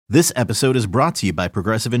This episode is brought to you by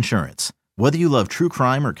Progressive Insurance. Whether you love true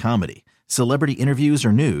crime or comedy, celebrity interviews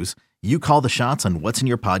or news, you call the shots on what's in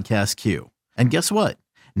your podcast queue. And guess what?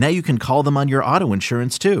 Now you can call them on your auto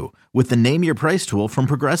insurance too with the Name Your Price tool from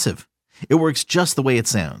Progressive. It works just the way it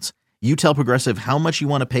sounds. You tell Progressive how much you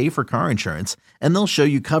want to pay for car insurance, and they'll show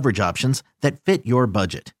you coverage options that fit your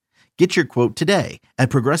budget. Get your quote today at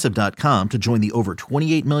Progressive.com to join the over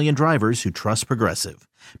 28 million drivers who trust Progressive.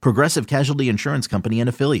 Progressive Casualty Insurance Company and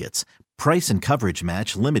Affiliates. Price and coverage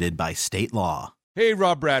match limited by state law. Hey,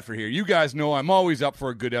 Rob Bradford here. You guys know I'm always up for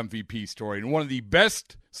a good MVP story, and one of the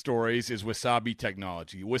best stories is Wasabi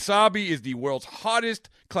Technology. Wasabi is the world's hottest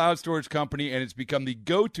cloud storage company, and it's become the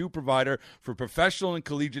go-to provider for professional and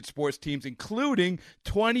collegiate sports teams, including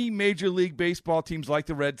 20 Major League Baseball teams like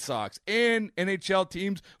the Red Sox and NHL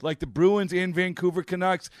teams like the Bruins and Vancouver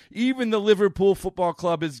Canucks. Even the Liverpool Football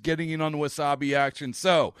Club is getting in on the Wasabi action.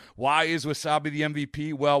 So, why is Wasabi the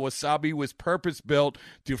MVP? Well, Wasabi was purpose-built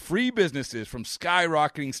to free businesses from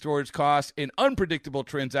skyrocketing storage costs and unpredictable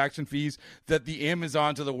transaction fees that the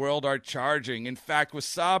Amazons of the world are charging. In fact,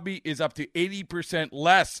 Wasabi is up to 80%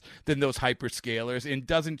 less than those hyperscalers and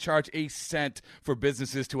doesn't charge a cent for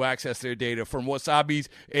businesses to access their data. From Wasabi's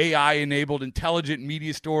AI-enabled intelligent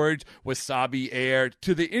media storage, Wasabi Air,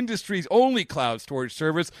 to the industry's only cloud storage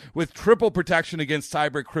service with triple protection against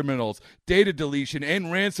cyber criminals, data deletion, and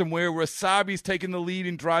ransomware, Wasabi's taken the lead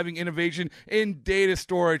in driving innovation in data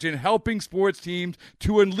storage and helping sports teams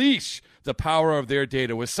to unleash the power of their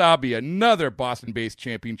data. Wasabi, another Boston-based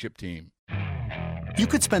championship team. You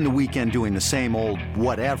could spend the weekend doing the same old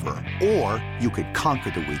whatever, or you could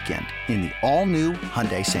conquer the weekend in the all-new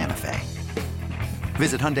Hyundai Santa Fe.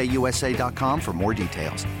 Visit HyundaiUSA.com for more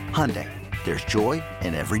details. Hyundai, there's joy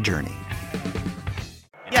in every journey.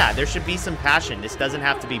 Yeah, there should be some passion. This doesn't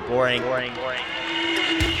have to be boring.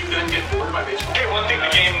 You guys get bored by baseball. Hey, one thing the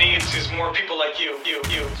game needs is more people like you.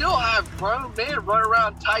 Still have grown men run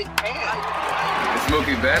around tight pants.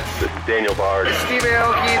 Smokey Betts. Daniel Bard. Steve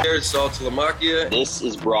Aoki. There's Sal Talamacchia. This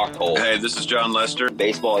is Brock Holt. Hey, this is John Lester.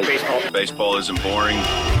 Baseball isn't boring.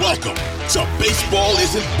 Welcome to Baseball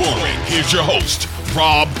Isn't Boring. Here's your host,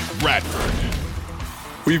 Rob Bradford.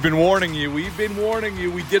 We've been warning you. We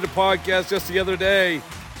did a podcast just the other day.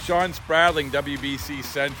 Sean Spradling, WBC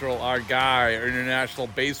Central, our guy, our international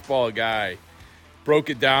baseball guy, broke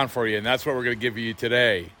it down for you, and that's what we're going to give you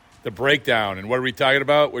today, the breakdown. And what are we talking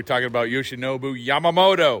about? We're talking about Yoshinobu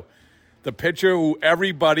Yamamoto, the pitcher who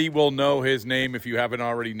everybody will know his name if you haven't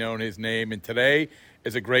already known his name. And today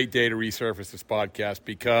is a great day to resurface this podcast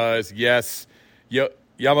because, yes,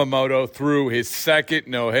 Yamamoto threw his second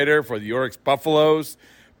no-hitter for the Oryx Buffaloes,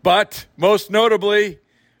 but most notably,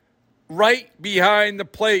 right behind the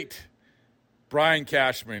plate, Brian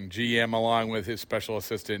Cashman, GM, along with his special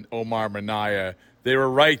assistant, Omar Minaya. They were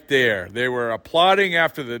right there. They were applauding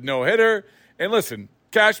after the no-hitter. And listen,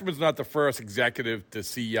 Cashman's not the first executive to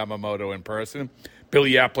see Yamamoto in person.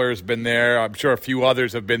 Billy Epler has been there. I'm sure a few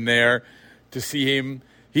others have been there to see him.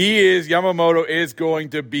 Yamamoto is going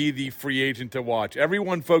to be the free agent to watch.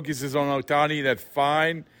 Everyone focuses on Ohtani. That's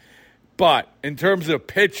fine. But in terms of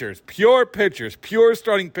pitchers, pure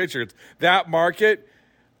starting pitchers, that market,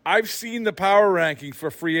 I've seen the power ranking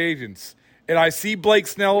for free agents, and I see Blake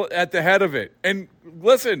Snell at the head of it. And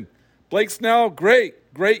listen, Blake Snell, great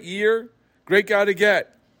year, great guy to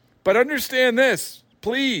get. But understand this,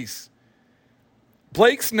 please.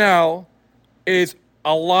 Blake Snell is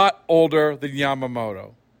a lot older than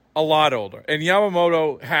Yamamoto, a lot older. And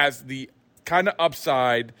Yamamoto has the kind of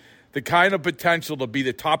upside, the kind of potential to be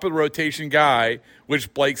the top of the rotation guy,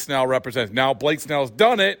 which Blake Snell represents. Now, Blake Snell's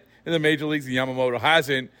done it in the major leagues, and Yamamoto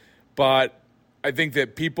hasn't. But I think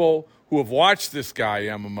that people who have watched this guy,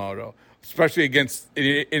 Yamamoto, especially against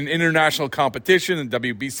in international competition and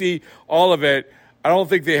WBC, all of it, I don't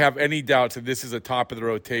think they have any doubts that this is a top of the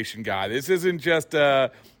rotation guy. This isn't just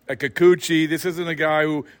a Kikuchi. This isn't a guy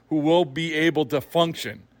who will be able to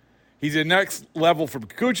function. He's the next level from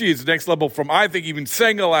Kikuchi. He's the next level from, I think, even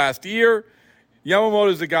Senga last year. Yamamoto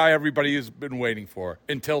is the guy everybody has been waiting for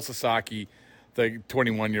until Sasaki, the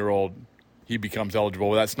 21-year-old, he becomes eligible.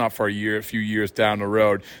 Well, that's not for a few years down the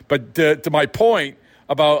road. But to my point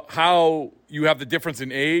about how you have the difference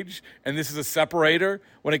in age, and this is a separator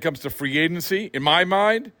when it comes to free agency, in my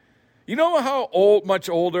mind, you know how much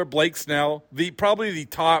older Blake Snell, probably the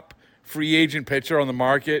top free agent pitcher on the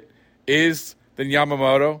market, is than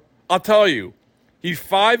Yamamoto? I'll tell you, he's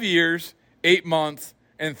 5 years, 8 months,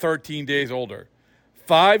 and 13 days older.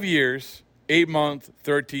 5 years, 8 months,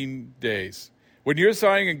 13 days. When you're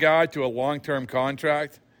signing a guy to a long-term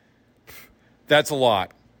contract, that's a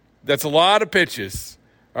lot. That's a lot of pitches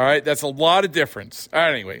All right, that's a lot of difference.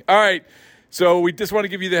 Anyway, all right, so we just want to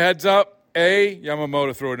give you the heads up. A,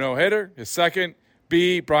 Yamamoto threw a no-hitter. His second.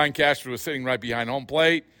 B, Brian Cashman was sitting right behind home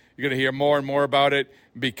plate. You're going to hear more and more about it.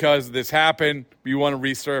 Because this happened, we want to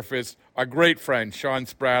resurface our great friend, Sean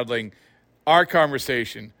Spradling, our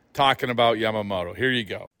conversation talking about Yamamoto. Here you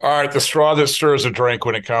go. All right, the straw that stirs a drink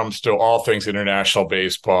when it comes to all things international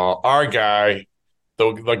baseball. Our guy,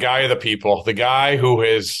 the guy of the people, the guy who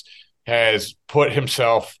has put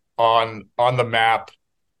himself on the map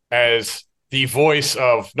as the voice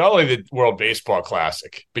of not only the World Baseball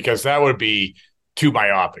Classic, because that would be too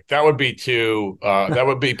myopic. That would be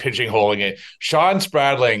pigeonholing it. Sean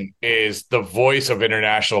Spradling is the voice of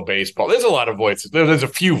international baseball. There's a lot of voices. There's a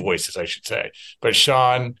few voices, I should say. But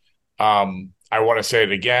Sean, I want to say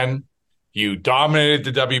it again. You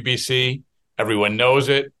dominated the WBC. Everyone knows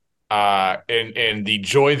it. And the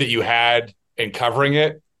joy that you had in covering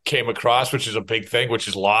it came across, which is a big thing, which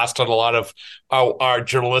is lost on a lot of our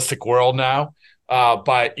journalistic world now.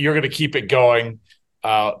 But you're going to keep it going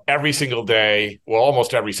every single day, well,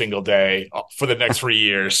 almost every single day for the next 3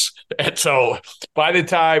 years. And so by the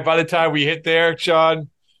time we hit there, Sean,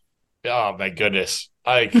 oh my goodness,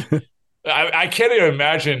 like I can't even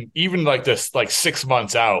imagine even like this, like 6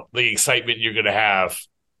 months out, the excitement you're going to have.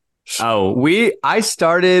 I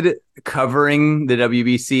started covering the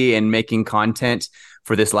WBC and making content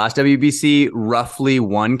for this last WBC roughly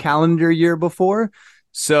 1 calendar year before.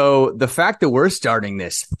 So the fact that we're starting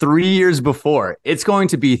this 3 years before, it's going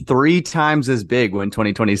to be 3 times as big when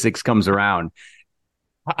 2026 comes around.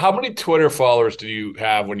 How many Twitter followers do you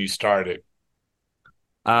have when you started?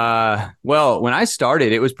 Well, when I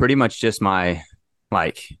started, it was pretty much just my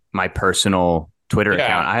personal Twitter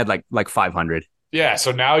account. I had like 500. Yeah,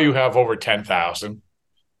 so now you have over 10,000.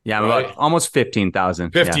 Yeah, I'm about almost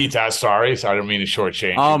 15,000. 15,000, sorry. So I don't mean to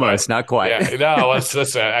shortchange. Almost, not quite. Yeah, no,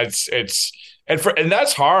 and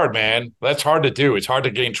that's hard, man. That's hard to do. It's hard to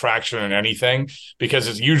gain traction in anything because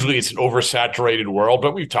it's an oversaturated world.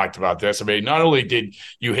 But we've talked about this. I mean, not only did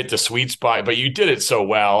you hit the sweet spot, but you did it so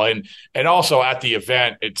well, and also at the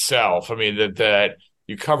event itself. I mean, that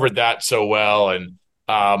you covered that so well,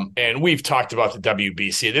 and we've talked about the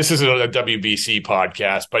WBC. This isn't a WBC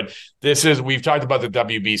podcast, but we've talked about the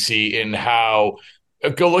WBC and how.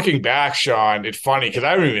 Looking back, Sean, it's funny because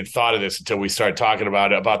I haven't even thought of this until we started talking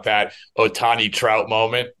about that Ohtani Trout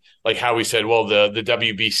moment, like how we said, well, the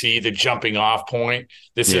WBC, the jumping off point,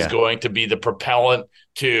 this is going to be the propellant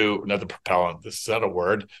to not the propellant. This is not a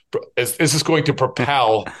word. This is going to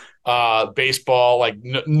propel baseball like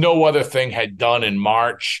no other thing had done in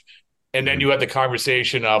March. And then you had the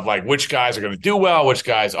conversation of like which guys are going to do well, which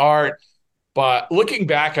guys aren't. But looking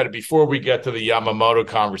back at it, before we get to the Yamamoto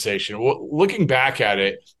conversation, looking back at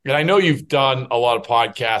it, and I know you've done a lot of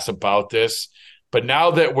podcasts about this, but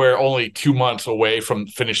now that we're only 2 months away from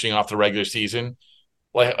finishing off the regular season,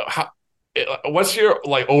 like, what's your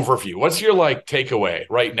like overview? What's your like takeaway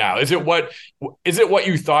right now? Is it what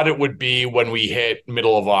you thought it would be when we hit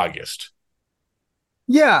middle of August?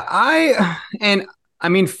 Yeah, I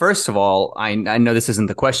mean, first of all, I know this isn't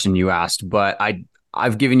the question you asked, but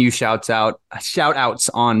I've given you shout outs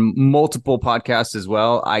on multiple podcasts as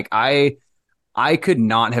well. I could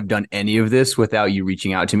not have done any of this without you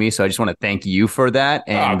reaching out to me. So I just want to thank you for that.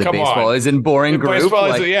 And the Baseball Isn't Boring group.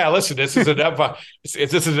 Listen, this is an empire.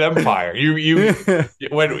 This is an empire. You're going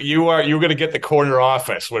to get the corner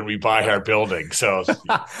office when we buy our building. So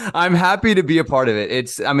I'm happy to be a part of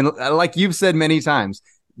it. Like you've said many times,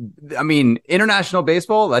 I mean, international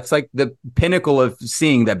baseball, that's like the pinnacle of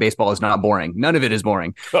seeing that baseball is not boring. None of it is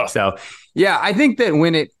boring. Oh. So, yeah, I think that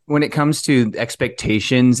when it comes to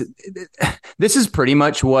expectations, this is pretty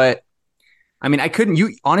much what I mean.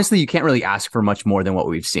 You can't really ask for much more than what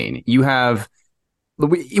we've seen.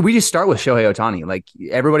 We just start with Shohei Ohtani. Like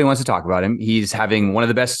everybody wants to talk about him. He's having one of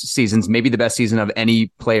the best seasons, maybe the best season of any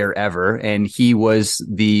player ever. And he was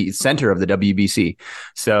the center of the WBC.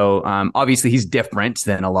 So obviously he's different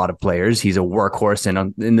than a lot of players. He's a workhorse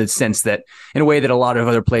in the sense that in a way that a lot of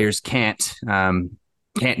other players can't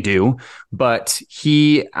do. But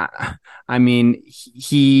he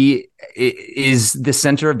is the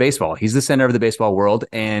center of baseball. He's the center of the baseball world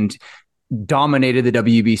and dominated the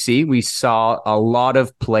WBC. We saw a lot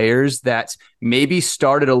of players that maybe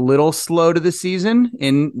started a little slow to the season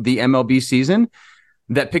in the MLB season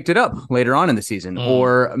that picked it up later on in the season,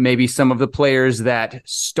 or maybe some of the players that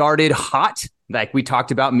started hot, like we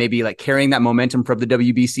talked about, maybe like carrying that momentum from the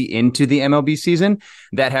WBC into the MLB season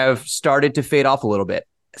that have started to fade off a little bit.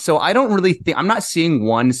 So I don't really think I'm not seeing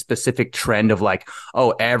one specific trend of like,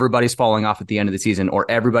 oh, everybody's falling off at the end of the season or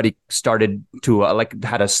everybody started to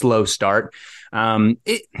had a slow start. I'm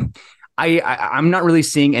not really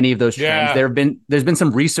seeing any of those trends. There's been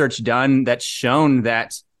some research done that's shown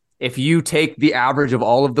that if you take the average of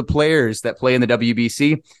all of the players that play in the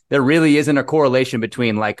WBC, there really isn't a correlation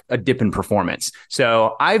between like a dip in performance.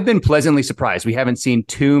 So I've been pleasantly surprised. We haven't seen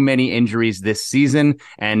too many injuries this season,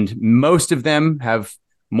 and most of them have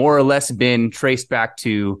more or less been traced back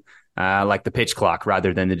to like the pitch clock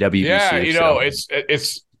rather than the WBC. Yeah,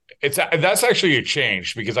 it's that's actually a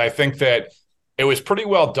change, because I think that it was pretty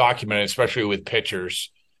well documented, especially with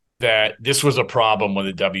pitchers, that this was a problem with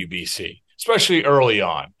the WBC, especially early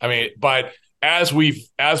on. I mean, but as we've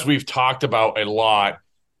talked about a lot,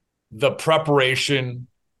 the preparation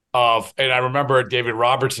of, and I remember David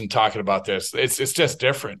Robertson talking about this, it's just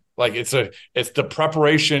different. Like it's the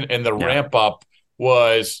preparation and the ramp up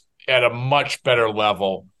was at a much better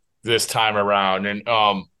level this time around. And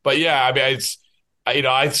but yeah, I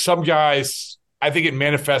mean, some guys, I think it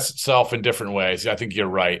manifests itself in different ways. I think you're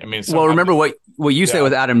right. I mean, remember what you said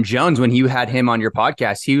with Adam Jones when you had him on your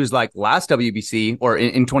podcast. He was like, last WBC or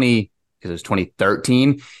in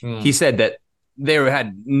 2013, he said that they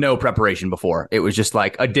had no preparation before. It was just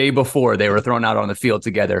like a day before they were thrown out on the field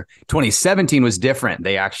together. 2017 was different.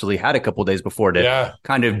 They actually had a couple days before to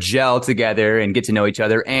kind of gel together and get to know each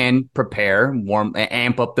other and prepare,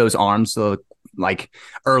 amp up those arms so like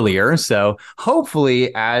earlier. So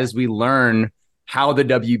hopefully, as we learn how the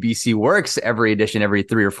WBC works every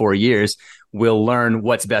 3 or 4 years, we'll learn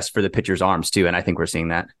what's best for the pitcher's arms too. And I think we're seeing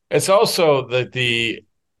that. It's also that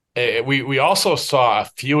we also saw a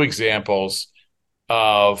few examples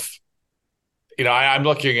of, I'm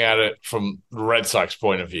looking at it from the Red Sox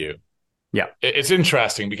point of view. Yeah. It's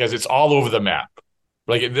interesting because it's all over the map.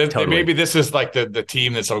 Like totally. Maybe this is like the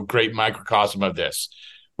team that's a great microcosm of this,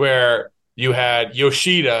 where you had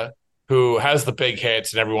Yoshida, who has the big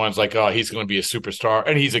hits, and everyone's like, "Oh, he's going to be a superstar,"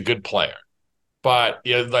 and he's a good player. But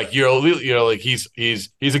you're like he's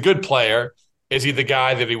a good player. Is he the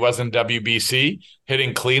guy that he was in WBC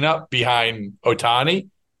hitting cleanup behind Ohtani?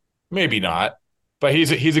 Maybe not. But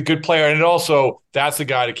he's a good player, and also that's the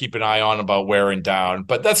guy to keep an eye on about wearing down.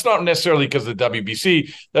 But that's not necessarily because of the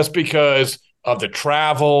WBC. That's because of the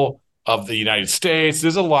travel of the United States.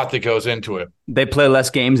 There's a lot that goes into it. They play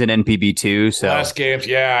less games in NPB too. So less games,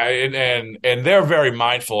 yeah, and they're very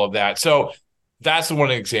mindful of that. So that's the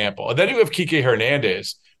one example. And then you have Kike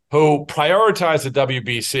Hernandez, who prioritized the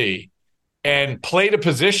WBC and played a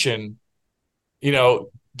position,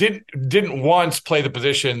 didn't once play the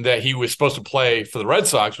position that he was supposed to play for the Red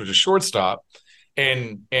Sox, which is shortstop,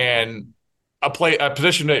 and a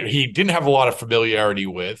position that he didn't have a lot of familiarity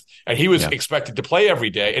with, and he was expected to play every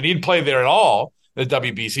day, and he didn't play there at all, the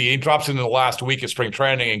WBC. He drops in the last week of spring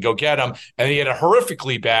training and go get him, and he had a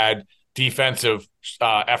horrifically bad defensive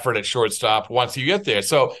effort at shortstop once you get there.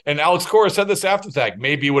 So, and Alex Cora said this after the fact,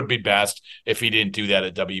 maybe it would be best if he didn't do that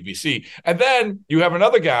at WBC. And then you have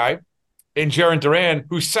another guy in Jaron Duran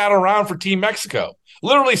who sat around for Team Mexico,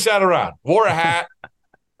 literally sat around, wore a hat,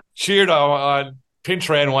 cheered on, pinch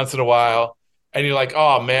ran once in a while. And you're like,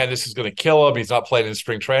 oh man, this is going to kill him. He's not playing in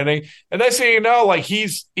spring training. And next thing you know, like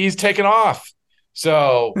he's taken off.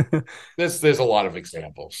 So there's a lot of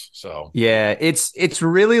examples. So yeah, it's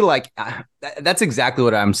really like that's exactly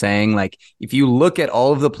what I'm saying. Like if you look at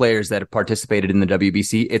all of the players that have participated in the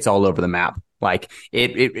WBC, it's all over the map. Like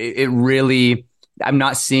it really. I'm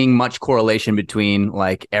not seeing much correlation between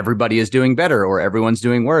like everybody is doing better or everyone's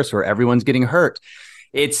doing worse or everyone's getting hurt.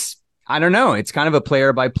 I don't know. It's kind of a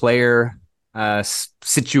player by player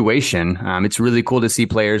situation. It's really cool to see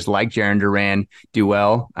players like Jaron Duran do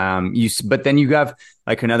well. But then you have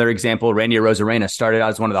like another example, Randy Arozarena started out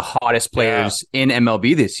as one of the hottest players in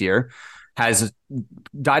MLB this year, has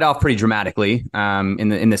died off pretty dramatically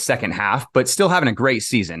in the second half, but still having a great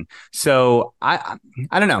season. So I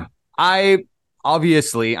don't know.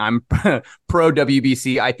 Obviously, I'm pro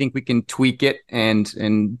WBC. I think we can tweak it and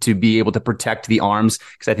to be able to protect the arms,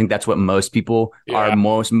 because I think that's what most people are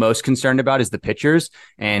most concerned about is the pitchers,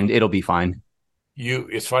 and it'll be fine.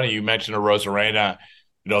 It's funny you mentioned Arozarena.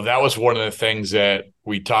 That was one of the things that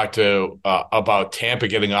we talked about Tampa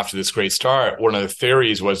getting off to this great start. One of the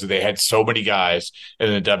theories was that they had so many guys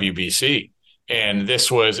in the WBC, and this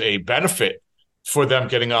was a benefit for them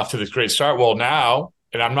getting off to this great start. Well, now.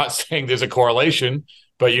 And I'm not saying there's a correlation,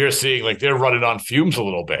 but you're seeing like they're running on fumes a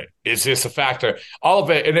little bit. Is this a factor? All of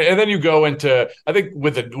it. And then you go into, I think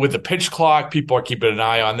with the pitch clock, people are keeping an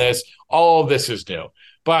eye on this. All of this is new.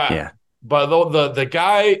 But the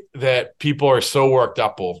guy that people are so worked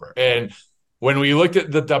up over, and when we looked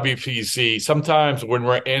at the WBC, sometimes when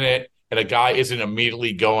we're in it and a guy isn't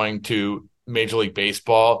immediately going to Major League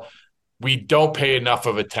Baseball, we don't pay enough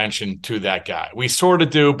of attention to that guy. We sort of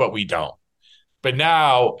do, but we don't. But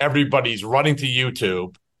now everybody's running to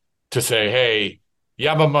YouTube to say, hey,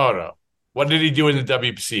 Yamamoto, what did he do in the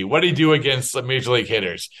WBC? What did he do against the major league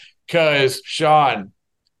hitters? Because, Sean,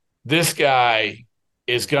 this guy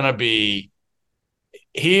is going to be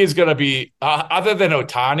 – other than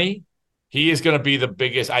Ohtani, he is going to be the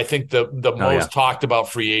biggest, I think, the most talked about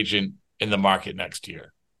free agent in the market next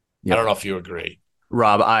year. Yep. I don't know if you agree.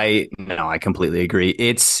 Rob, I completely agree.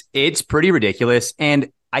 It's pretty ridiculous.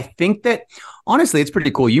 And I think that, honestly, it's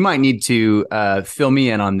pretty cool. You might need to fill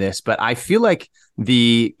me in on this, but I feel like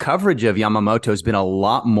the coverage of Yamamoto has been a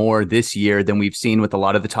lot more this year than we've seen with a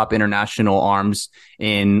lot of the top international arms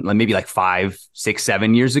in maybe like 5, 6,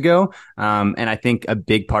 7 years ago. And I think a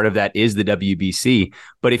big part of that is the WBC.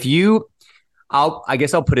 But I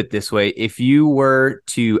guess I'll put it this way. If you were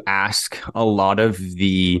to ask a lot of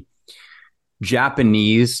the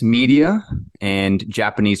Japanese media and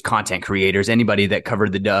Japanese content creators, anybody that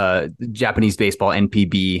covered the Japanese baseball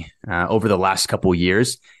NPB over the last couple of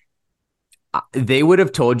years, they would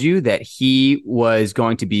have told you that he was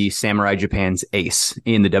going to be Samurai Japan's ace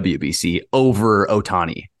in the WBC over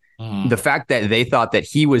Ohtani. The fact that they thought that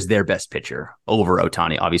he was their best pitcher over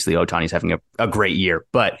Ohtani, obviously Ohtani's having a great year,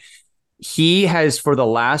 but he has, for the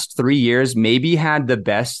last 3 years, maybe had the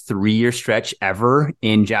best 3-year stretch ever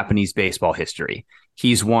in Japanese baseball history.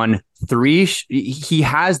 He's won 3. He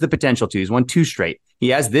has the potential to. He's won 2 straight. He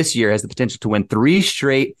has this year has the potential to win 3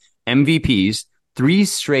 straight MVPs, 3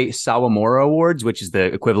 straight Sawamura Awards, which is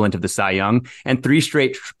the equivalent of the Cy Young, and 3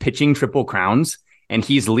 straight pitching triple crowns. And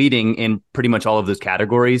he's leading in pretty much all of those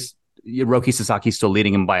categories. Roki Sasaki's still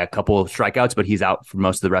leading him by a couple of strikeouts, but he's out for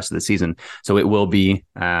most of the rest of the season. So it will be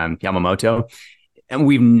Yamamoto. And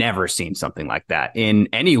we've never seen something like that in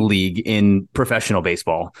any league in professional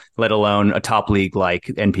baseball, let alone a top league like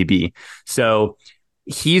NPB. So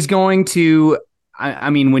he's going to, I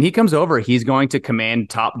mean, when he comes over, he's going to command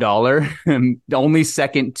top dollar, only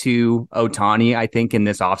second to Ohtani, I think, in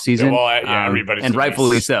this offseason. Yeah, everybody's and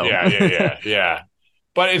rightfully so. Yeah.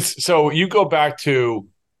 But it's so you go back to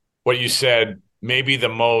what you said, maybe the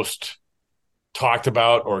most talked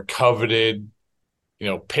about or coveted,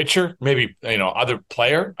 pitcher, maybe, other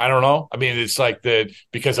player. I don't know. I mean, it's like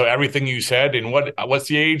because of everything you said. And what's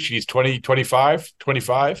the age? He's 25?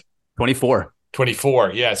 24.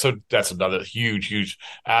 24. Yeah. So that's another huge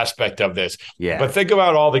aspect of this. Yeah. But think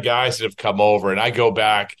about all the guys that have come over. And I go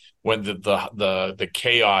back when the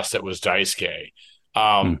chaos that was Daisuke.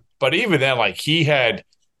 But even then, like he had,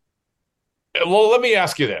 well, let me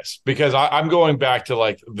ask you this, because I'm going back to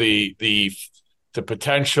like the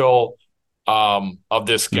potential of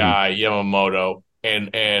this guy, Yamamoto,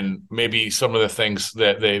 and maybe some of the things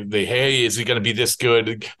that they hey, is he going to be this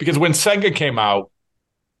good? Because when Senga came out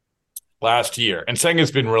last year, and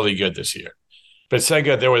Senga's been really good this year, but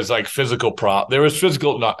Senga, there was like physical problems, there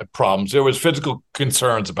was physical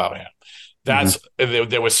concerns about him. That's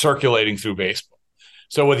that was circulating through baseball.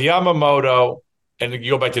 So with Yamamoto, and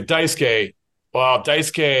you go back to Daisuke. Well,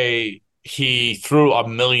 Daisuke, he threw a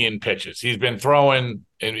million pitches. He's been throwing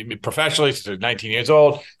professionally since he's 19 years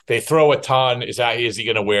old. They throw a ton. Is he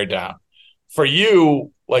going to wear down? For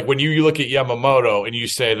you, like when you look at Yamamoto and you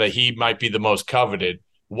say that he might be the most coveted,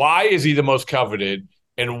 why is he the most coveted?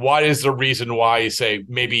 And what is the reason why you say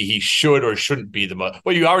maybe he should or shouldn't be the most?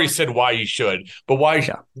 Well, you already said why he should, but why?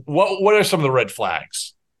 Yeah. What are some of the red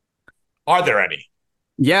flags? Are there any?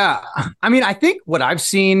 Yeah. I mean, I think what I've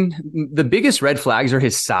seen, the biggest red flags are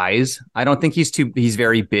his size. I don't think he's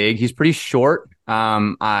very big. He's pretty short.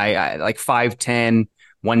 I like 5'10",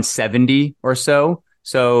 170 or so.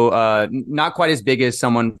 So not quite as big as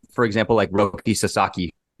someone, for example, like Roki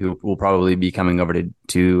Sasaki, who will probably be coming over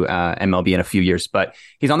to MLB in a few years, but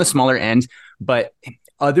he's on the smaller end. But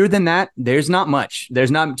other than that, there's not much.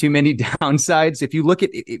 There's not too many downsides. If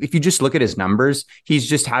you just look at his numbers, he's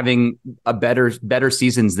just having a better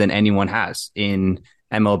seasons than anyone has in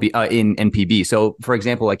MLB, in NPB. So, for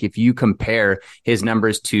example, like if you compare his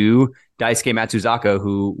numbers to Daisuke Matsuzaka,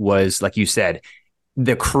 who was, like you said,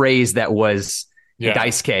 the craze that was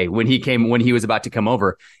Daisuke when he was about to come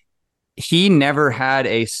over, he never had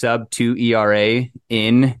a sub-2 ERA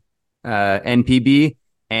in NPB.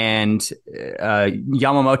 And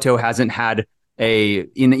Yamamoto hasn't had an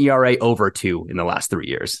ERA over 2 in the last 3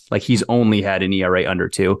 years. Like he's only had an ERA under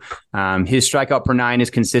 2. His strikeout per 9 is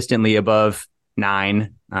consistently above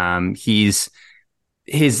 9. His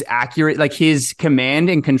accurate, like his command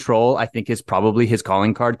and control, I think is probably his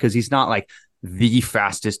calling card, because he's not like the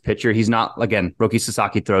fastest pitcher. He's not, again, Roki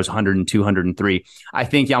Sasaki throws 102, 103. I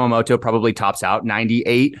think Yamamoto probably tops out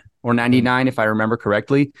 98 or 99, if I remember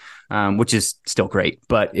correctly, which is still great.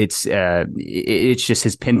 But it's just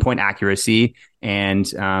his pinpoint accuracy, and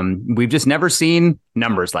we've just never seen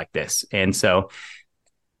numbers like this. And so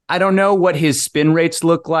I don't know what his spin rates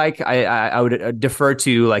look like. I would defer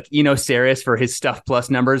to like Eno Saris for his stuff plus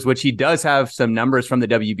numbers, which he does have some numbers from the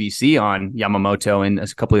WBC on Yamamoto and a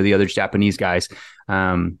couple of the other Japanese guys.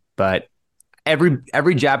 But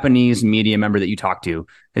every Japanese media member that you talk to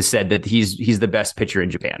has said that he's the best pitcher in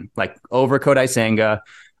Japan, like over Kodai Senga,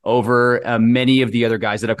 over many of the other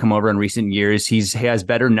guys that have come over in recent years. He has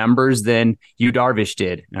better numbers than Yu Darvish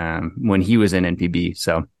did when he was in NPB.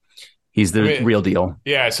 So he's the real deal.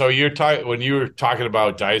 Yeah. So when you were talking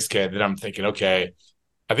about Daisuke, then I'm thinking, okay,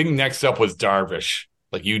 I think next up was Darvish,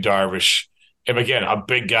 like Yu Darvish, and again a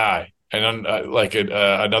big guy, and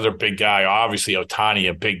another big guy. Obviously, Ohtani,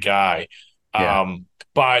 a big guy. Yeah.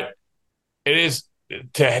 But it is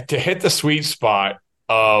to hit the sweet spot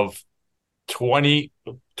of 20,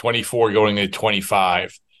 24 going to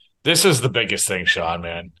 25. This is the biggest thing, Sean,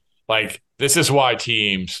 man. Like, this is why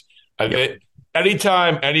teams,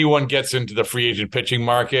 anytime anyone gets into the free agent pitching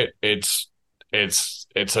market, it's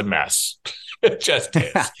a mess. It just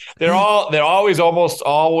is. They're almost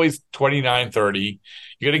always 29, 30.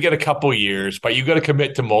 You're going to get a couple years, but you got to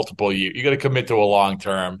commit to multiple years. You got to commit to a long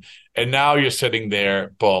term. And now you're sitting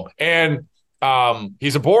there, boom. And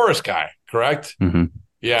he's a Boris guy, correct? Mm-hmm.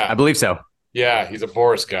 Yeah. I believe so. Yeah, he's a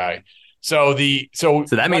Boris guy. So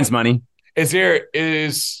that means money.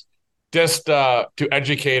 Is just to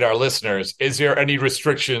educate our listeners, is there any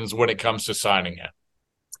restrictions when it comes to signing him?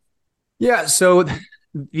 Yeah, so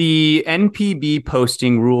the NPB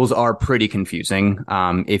posting rules are pretty confusing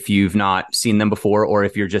if you've not seen them before, or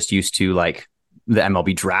if you're just used to like the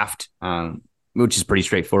MLB draft, which is pretty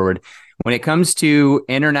straightforward. When it comes to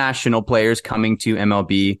international players coming to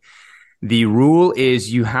MLB, the rule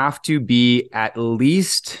is you have to be at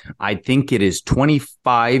least, I think it is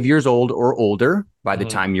 25 years old or older by the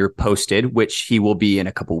time you're posted, which he will be in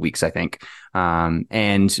a couple of weeks, I think.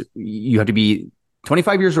 And you have to be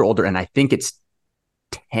 25 years or older, and I think it's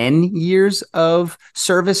 10 years of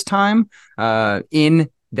service time in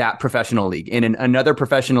that professional league, in another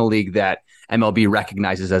professional league that MLB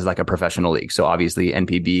recognizes as like a professional league. So obviously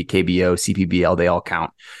NPB, KBO, CPBL, they all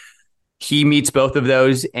count. He meets both of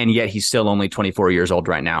those, and yet he's still only 24 years old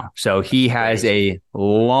right now. So he has a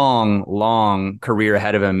long, long career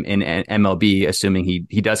ahead of him in MLB, assuming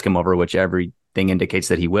he does come over, which everything indicates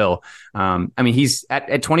that he will. I mean, he's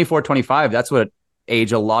at 24, 25. That's what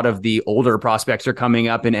age a lot of the older prospects are coming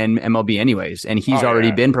up in MLB anyways. And he's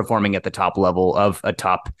already been performing at the top level of a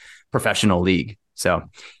top professional league. So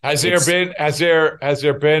has there been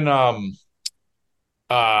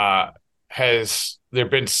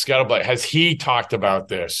scuttlebutt? Has he talked about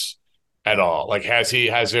this at all? Like, has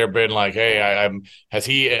there been like, hey, has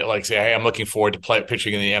he like say, hey, I'm looking forward to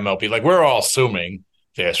pitching in the MLB? Like, we're all assuming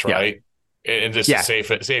this, right? Yeah. And this is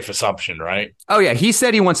a safe assumption, right? Oh yeah, he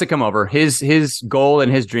said he wants to come over. His goal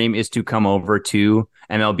and his dream is to come over to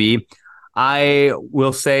MLB. I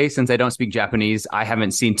will say, since I don't speak Japanese, I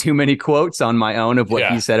haven't seen too many quotes on my own of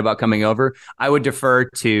what he said about coming over. I would defer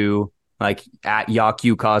to like at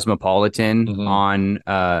Yaku Cosmopolitan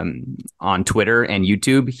on Twitter and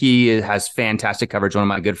YouTube. He has fantastic coverage. One of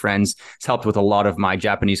my good friends has helped with a lot of my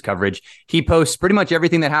Japanese coverage. He posts pretty much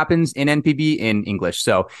everything that happens in NPB in English.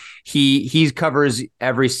 So he covers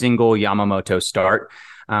every single Yamamoto start.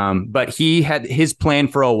 But he had his plan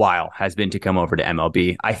for a while has been to come over to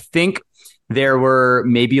MLB. I think there were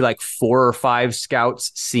maybe like 4 or 5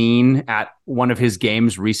 scouts seen at one of his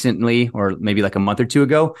games recently, or maybe like a month or two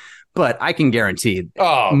ago. But I can guarantee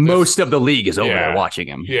most of the league is over there watching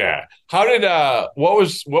him. Yeah. How did what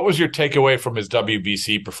was your takeaway from his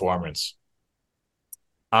WBC performance?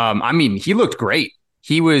 I mean, he looked great.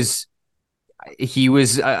 He was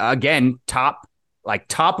again top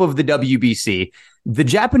of the WBC. The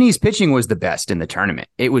Japanese pitching was the best in the tournament.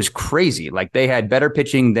 It was crazy. Like, they had better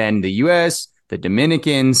pitching than the US, the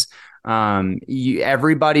Dominicans.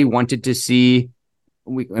 Everybody wanted to see.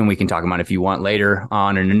 And we can talk about it if you want later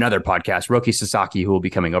on in another podcast, Roki Sasaki, who will be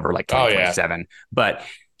coming over like 2027. But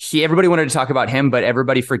everybody wanted to talk about him, but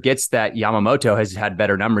everybody forgets that Yamamoto has had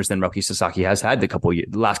better numbers than Roki Sasaki has had the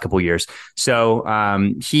last couple years. So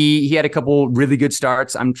he had a couple really good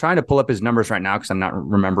starts. I'm trying to pull up his numbers right now because I'm not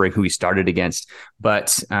remembering who he started against.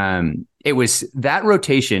 But it was that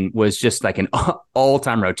rotation was just like an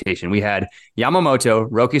all-time rotation. We had Yamamoto,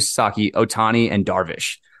 Roki Sasaki, Ohtani, and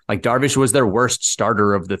Darvish. Like, Darvish was their worst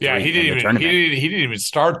starter of the three. Yeah, he didn't even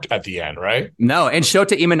start at the end, right? No, and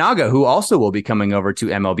Shota Imanaga, who also will be coming over to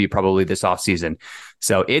MLB probably this offseason.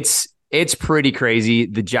 So it's It's pretty crazy.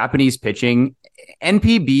 The Japanese pitching,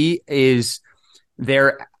 NPB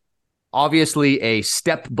they're obviously a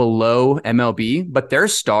step below MLB, but their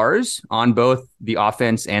stars on both the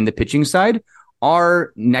offense and the pitching side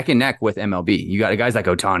are neck and neck with MLB. You got guys like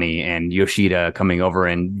Ohtani and Yoshida coming over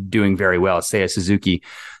and doing very well, Seiya Suzuki.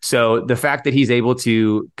 So the fact that he's able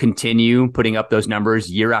to continue putting up those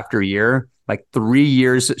numbers year after year, like 3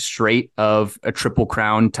 years straight of a triple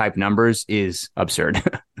crown type numbers, is absurd.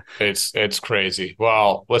 It's crazy.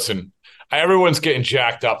 Well, listen, everyone's getting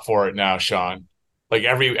jacked up for it now, Sean. Like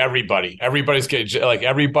everybody's getting like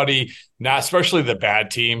everybody now, especially the bad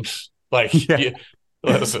teams. Like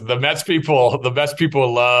listen, the Mets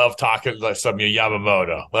people love talking like some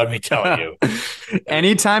Yamamoto. Let me tell you.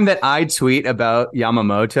 Anytime that I tweet about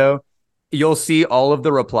Yamamoto, you'll see all of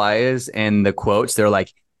the replies and the quotes. They're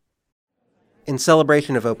like, in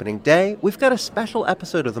celebration of opening day, we've got a special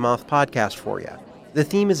episode of the Moth Podcast for you. The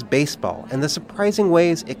theme is baseball and the surprising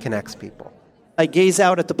ways it connects people. I gaze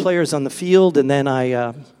out at the players on the field, and then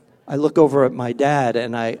I look over at my dad,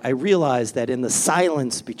 and I realize that in the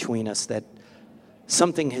silence between us that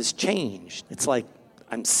something has changed. It's like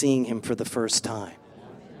I'm seeing him for the first time.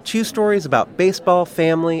 2 stories about baseball,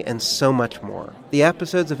 family, and so much more. The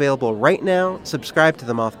episode's available right now. Subscribe to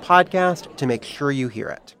the Moth Podcast to make sure you hear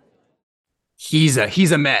it. He's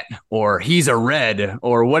a Met, or he's a Red,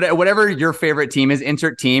 or whatever your favorite team is.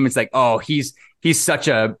 Insert team. It's like, oh, he's such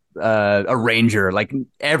a Ranger. Like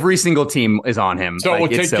every single team is on him. So,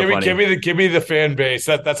 like, give me the fan base.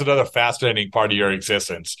 That's another fascinating part of your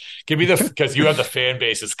existence. Give me because you have the fan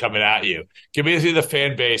base that's coming at you. Give me the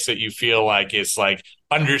fan base that you feel like is like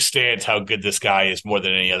understands how good this guy is more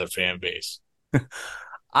than any other fan base.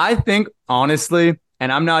 I think honestly,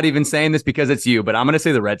 and I'm not even saying this because it's you, but I'm going to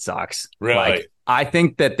say the Red Sox. Really? Like, I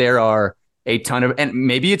think that there are a ton of, and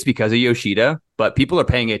maybe it's because of Yoshida, but people are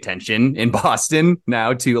paying attention in Boston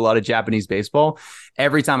now to a lot of Japanese baseball.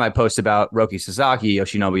 Every time I post about Roki Sasaki,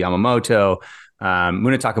 Yoshinobu Yamamoto,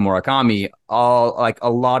 Munetaka Murakami, a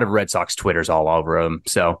lot of Red Sox Twitters all over them.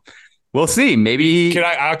 So we'll see. Maybe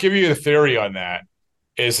I'll give you a theory on that.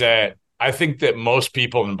 Is that I think that most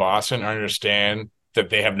people in Boston understand that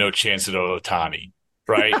they have no chance at Ohtani.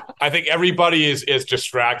 Right. I think everybody is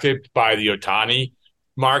distracted by the Ohtani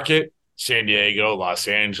market, San Diego, Los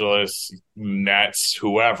Angeles, Mets,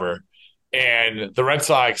 whoever. And the Red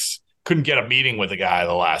Sox couldn't get a meeting with the guy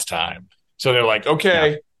the last time. So they're like,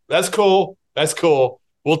 okay, that's cool. That's cool.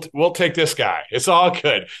 We'll take this guy. It's all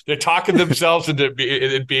good. They're talking themselves into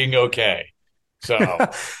it being okay. So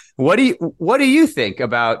what do you think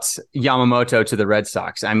about Yamamoto to the Red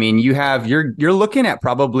Sox? I mean, you're looking at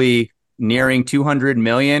probably nearing 200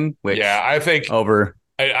 million, which I think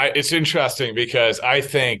it's interesting because I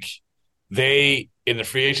think they, in the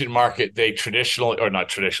free agent market, in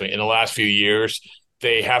the last few years,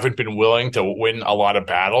 they haven't been willing to win a lot of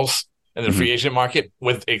battles in the free agent market,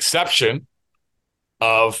 with exception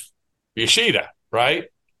of Yoshida, right?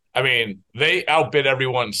 I mean, they outbid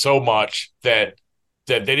everyone so much that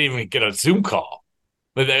they didn't even get a Zoom call.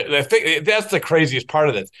 But that's the craziest part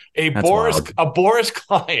of this. A Boris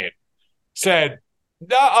client said,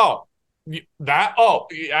 "No, we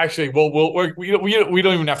don't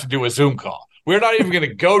even have to do a Zoom call. We're not even going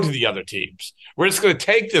to go to the other teams. We're just going to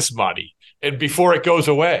take this money and before it goes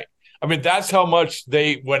away." I mean, that's how much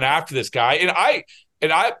they went after this guy. And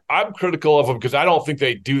I'm critical of them because I don't think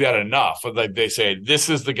they do that enough. Like they say, this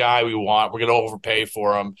is the guy we want. We're going to overpay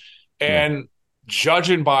for him. And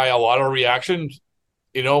judging by a lot of reactions,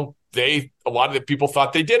 a lot of the people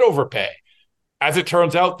thought they did overpay. As it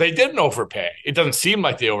turns out, they didn't overpay. It doesn't seem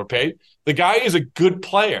like they overpaid. The guy is a good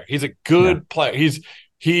player. He's a good player.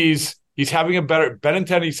 He's having a better.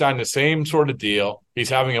 Benintendi signed the same sort of deal. He's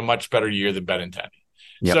having a much better year than Benintendi.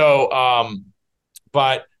 Yep. So,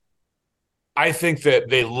 but I think that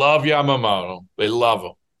they love Yamamoto. They love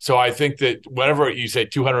him. So I think that whenever you say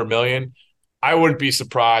 200 million, I wouldn't be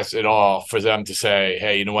surprised at all for them to say,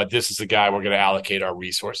 hey, you know what? This is the guy we're going to allocate our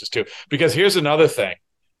resources to. Because here's another thing.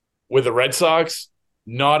 With the Red Sox,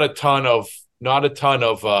 not a ton of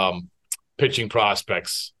pitching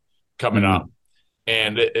prospects coming up.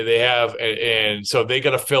 And they have, and so they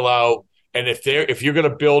got to fill out. And if you're going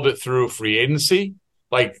to build it through free agency,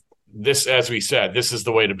 like this, as we said, this is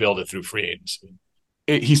the way to build it through free agency.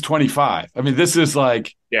 He's 25. I mean, this is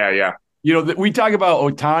like, we talk about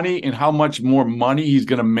Ohtani and how much more money he's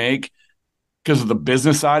going to make because of the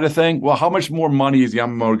business side of thing. Well, how much more money is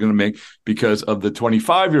Yamamoto going to make because of the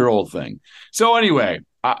 25-year-old thing? So anyway,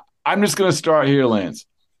 I'm just going to start here, Lance.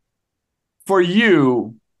 For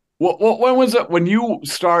you, when was it when you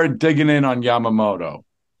started digging in on Yamamoto?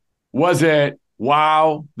 Was it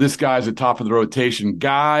wow, this guy's a top of the rotation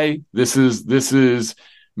guy. This is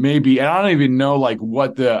maybe, and I don't even know like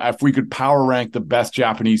if we could power rank the best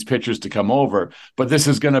Japanese pitchers to come over, but this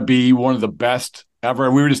is going to be one of the best ever.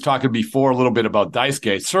 We were just talking before a little bit about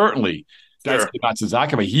Daisuke. Certainly, Daisuke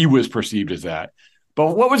Matsuzaka, but he was perceived as that.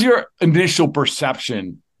 But what was your initial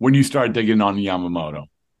perception when you started digging on Yamamoto?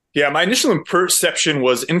 Yeah, my initial perception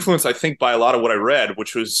was influenced, I think, by a lot of what I read,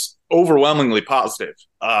 which was overwhelmingly positive.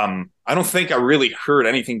 I don't think I really heard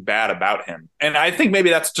anything bad about him. And I think maybe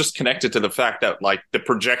that's just connected to the fact that, like, the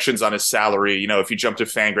projections on his salary, you know, if you jump to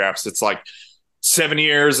Fangraphs, it's like 7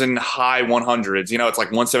 years and high 100s. You know, it's like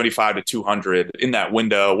 175 to 200 in that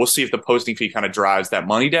window. We'll see if the posting fee kind of drives that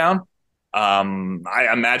money down. I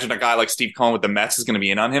imagine a guy like Steve Cohen with the Mets is going to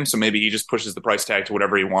be in on him, so maybe he just pushes the price tag to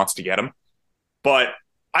whatever he wants to get him. But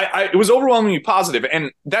it was overwhelmingly positive,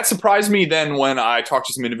 and that surprised me then when I talked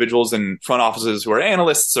to some individuals in front offices who are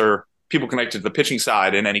analysts or people connected to the pitching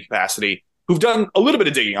side in any capacity who've done a little bit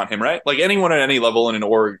of digging on him, right? Like anyone at any level in an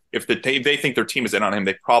org, if they think their team is in on him,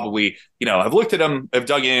 they probably, you know, have looked at him, have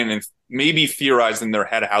dug in, and maybe theorized in their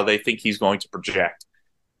head how they think he's going to project.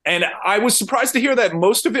 And I was surprised to hear that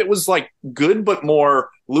most of it was like good, but more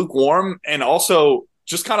lukewarm, and also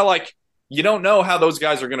just kind of like, you don't know how those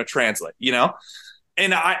guys are going to translate, you know?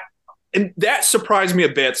 And that surprised me a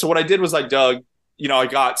bit. So what I did was I dug, you know, I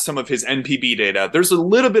got some of his NPB data. There's a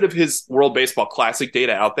little bit of his World Baseball Classic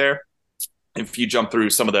data out there, if you jump through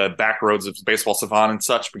some of the back roads of Baseball Savant and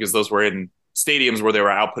such, because those were in stadiums where they were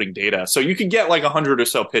outputting data. So you could get like 100 or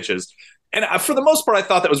so pitches. And for the most part, I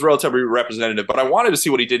thought that was relatively representative, but I wanted to see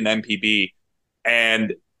what he did in NPB.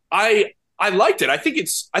 And I liked it. I think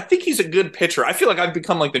he's a good pitcher. I feel like I've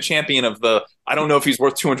become like the champion of the, I don't know if he's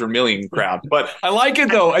worth 200 million crowd, but I like it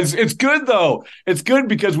though. It's good though. It's good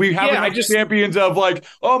because we have champions of like,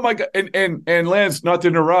 oh my God. And Lance, not to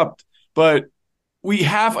interrupt, but we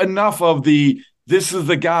have enough of this is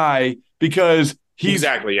the guy because he's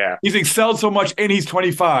excelled so much and he's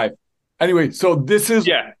 25. Anyway, so this is,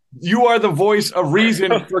 you are the voice of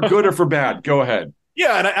reason for good or for bad. Go ahead.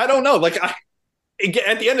 Yeah. And I don't know. Like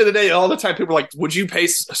at the end of the day, all the time people are like, would you pay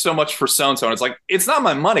so much for so-and-so? And it's like, it's not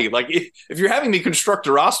my money. Like if you're having me construct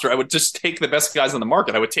a roster, I would just take the best guys on the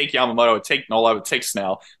market. I would take Yamamoto, I would take Nola, I would take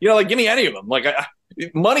Snell. You know, like give me any of them. Like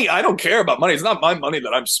money, I don't care about money. It's not my money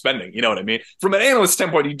that I'm spending. You know what I mean? From an analyst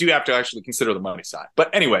standpoint, you do have to actually consider the money side.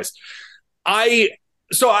 But anyways, I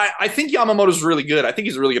think Yamamoto's really good. I think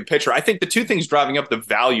he's a really good pitcher. I think the two things driving up the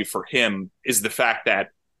value for him is the fact that,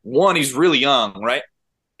 one, he's really young, right?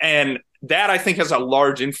 And that, I think, has a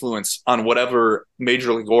large influence on whatever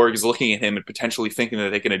Major League org is looking at him and potentially thinking that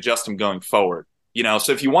they can adjust him going forward. You know,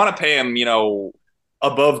 so if you want to pay him, you know,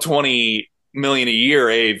 above 20 million a year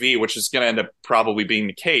AAV, which is going to end up probably being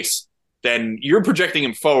the case, then you're projecting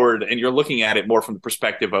him forward and you're looking at it more from the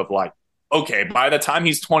perspective of like, okay, by the time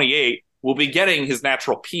he's 28, we'll be getting his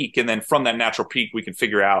natural peak. And then from that natural peak, we can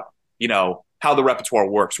figure out, you know, how the repertoire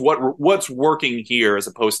works, what's working here as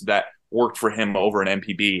opposed to that worked for him over an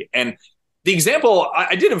MPB. And the example,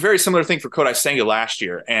 I did a very similar thing for Kodai Senga last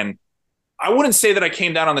year. And I wouldn't say that I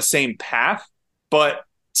came down on the same path, but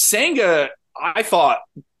Senga, I thought,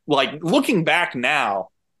 like, looking back now,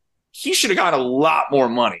 he should have got a lot more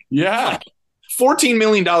money. Yeah. $14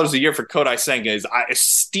 million a year for Kodai Senga is a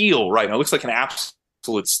steal right now. It looks like an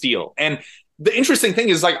absolute steal. And the interesting thing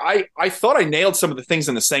is, like, I thought I nailed some of the things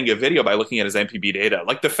in the Senga video by looking at his MPB data.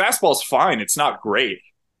 Like, the fastball's fine. It's not great.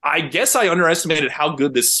 I guess I underestimated how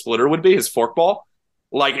good this splitter would be, his forkball.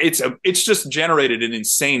 Like, it's just generated an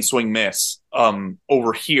insane swing miss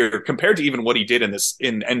over here compared to even what he did in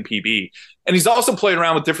NPB. And he's also played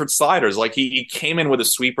around with different sliders. Like, he came in with a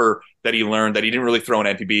sweeper that he learned that he didn't really throw in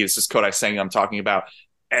NPB. This is Kodai Senga I'm talking about.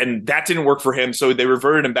 And that didn't work for him, so they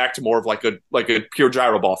reverted him back to more of like a pure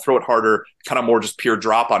gyro ball, throw it harder, kind of more just pure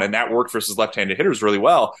drop on, and that worked versus left-handed hitters really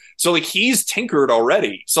well. So like he's tinkered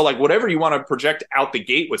already. So like whatever you want to project out the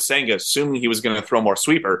gate with Senga, assuming he was going to throw more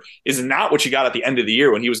sweeper, is not what you got at the end of the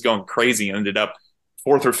year when he was going crazy and ended up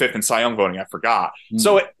 4th or 5th in Cy Young voting. I forgot.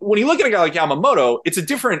 So when you look at a guy like Yamamoto, it's a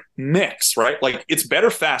different mix, right? Like it's better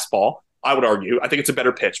fastball, I would argue. I think it's a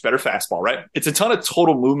better pitch, better fastball, right? It's a ton of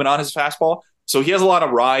total movement on his fastball. So he has a lot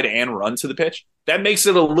of ride and run to the pitch. That makes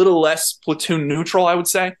it a little less platoon neutral, I would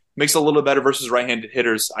say. Makes it a little better versus right-handed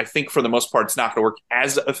hitters. I think for the most part, it's not going to work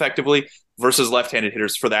as effectively versus left-handed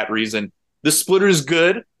hitters for that reason. The splitter is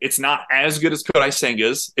good. It's not as good as Kodai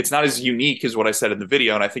Senga's. It's not as unique as what I said in the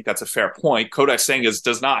video, and I think that's a fair point. Kodai Senga's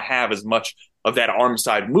does not have as much of that arm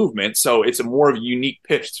side movement, so it's a more of a unique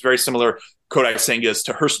pitch. It's very similar, Kodai Senga's,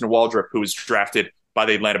 to Hurston Waldrop, who was drafted by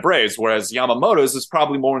the Atlanta Braves, whereas Yamamoto's is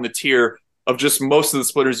probably more in the tier of just most of the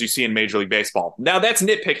splitters you see in Major League Baseball. Now, that's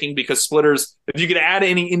nitpicking because splitters, if you could add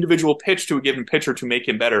any individual pitch to a given pitcher to make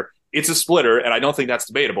him better, it's a splitter, and I don't think that's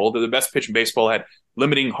debatable. The best pitch in baseball had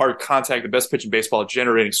limiting hard contact. The best pitch in baseball had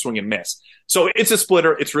generating swing and miss. So it's a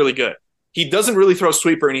splitter. It's really good. He doesn't really throw a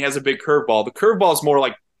sweeper, and he has a big curveball. The curveball is more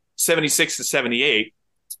like 76 to 78,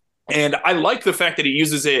 and I like the fact that he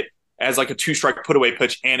uses it as like a two-strike put-away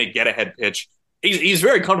pitch and a get-ahead pitch. He's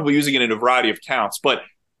very comfortable using it in a variety of counts, but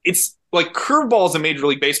it's like curveballs in Major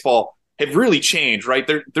League Baseball have really changed, right?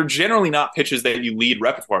 They're generally not pitches that you lead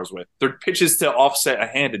repertoires with. They're pitches to offset a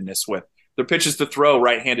handedness with. They're pitches to throw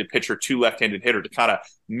right-handed pitcher to left-handed hitter to kind of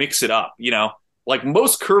mix it up, Like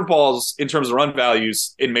most curveballs in terms of run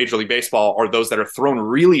values in Major League Baseball are those that are thrown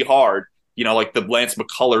really hard, like the Lance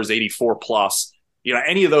McCullers 84 plus,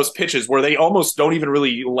 any of those pitches where they almost don't even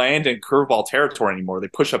really land in curveball territory anymore. They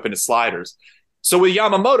push up into sliders. So with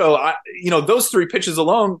Yamamoto, those three pitches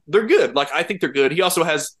alone, they're good. Like, I think they're good. He also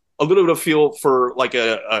has a little bit of feel for like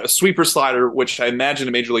a sweeper slider, which I imagine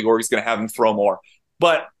a Major League Org is going to have him throw more.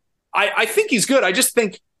 But I think he's good. I just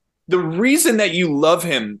think the reason that you love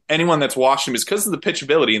him, anyone that's watched him, is because of the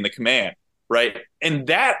pitchability and the command, right? And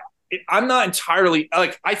that, I'm not entirely,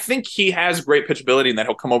 I think he has great pitchability and that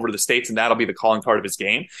he'll come over to the States and that'll be the calling card of his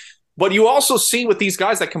game. But you also see with these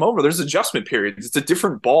guys that come over, there's adjustment periods. It's a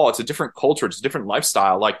different ball. It's a different culture. It's a different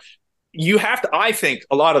lifestyle. Like, you have to, I think,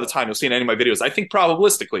 a lot of the time, you'll see in any of my videos, I think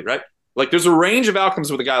probabilistically, right? Like, there's a range of outcomes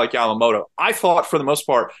with a guy like Yamamoto. I thought, for the most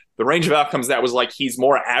part, the range of outcomes that was like he's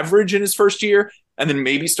more average in his first year and then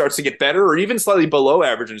maybe starts to get better, or even slightly below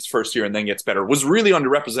average in his first year and then gets better, was really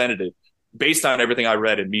underrepresented based on everything I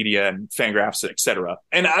read in media and Fangraphs, et cetera.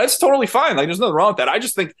 And that's totally fine. Like, there's nothing wrong with that. I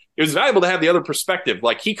just think it was valuable to have the other perspective.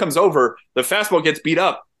 Like, he comes over, the fastball gets beat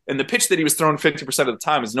up, and the pitch that he was throwing 50% of the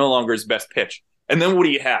time is no longer his best pitch. And then what do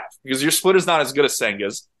you have? Because your splitter's not as good as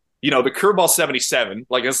Senga's. The curveball 77.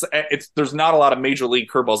 Like, there's not a lot of Major League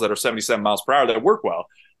curveballs that are 77 miles per hour that work well.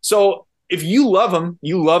 So if you love him,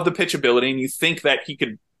 you love the pitchability, and you think that he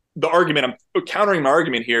could, the argument, I'm countering my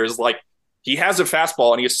argument here is like, he has a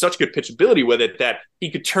fastball and he has such good pitchability with it that he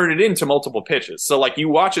could turn it into multiple pitches. So like, you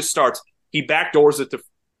watch his starts, he backdoors it to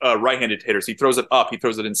right-handed hitters. He throws it up. He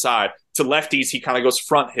throws it inside. To lefties, he kind of goes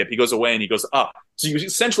front hip. He goes away and he goes up. So you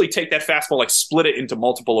essentially take that fastball, like split it into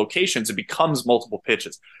multiple locations. It becomes multiple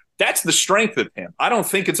pitches. That's the strength of him. I don't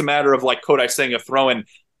think it's a matter of like Kodai Senga throwing,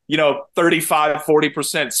 35,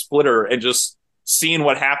 40% splitter and just seeing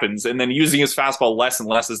what happens and then using his fastball less and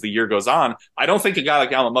less as the year goes on. I don't think a guy like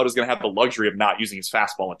Yamamoto is going to have the luxury of not using his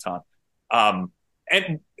fastball a ton.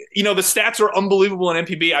 And the stats are unbelievable in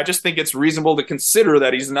MPB. I just think it's reasonable to consider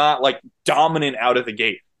that he's not like dominant out of the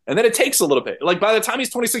gate. And then it takes a little bit. Like, by the time he's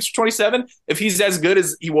 26 or 27, if he's as good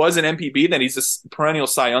as he was in MPB, then he's a perennial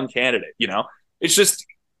Cy Young candidate. It's just,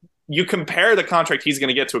 you compare the contract he's going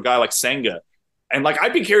to get to a guy like Senga. And like,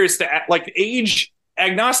 I'd be curious to, like, age,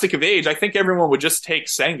 agnostic of age, I think everyone would just take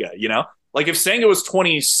Senga, Like, if Senga was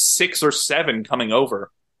 26 or 7 coming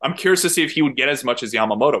over, I'm curious to see if he would get as much as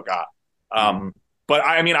Yamamoto got. But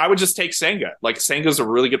I would just take Senga. Like, Senga's a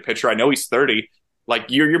really good pitcher. I know he's 30. Like,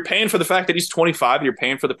 you're paying for the fact that he's 25. You're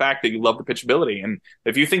paying for the fact that you love the pitchability. And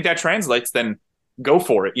if you think that translates, then go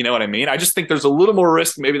for it. You know what I mean? I just think there's a little more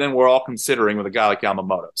risk maybe than we're all considering with a guy like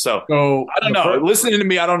Yamamoto. So I don't know. Listening to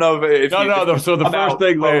me, I don't know if So the first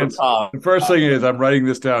thing, Lance, the first thing is I'm writing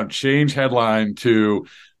this down. Change headline to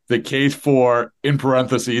the case for, in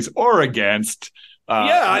parentheses, or against.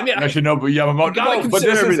 Yoshinobu Yamamoto. Gotta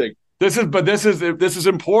consider everything. This is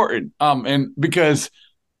important. And because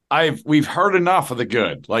we've heard enough of the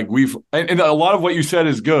good. Like, and a lot of what you said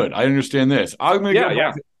is good. I understand this. I'm going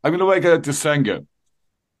to go back to Senga.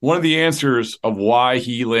 One of the answers of why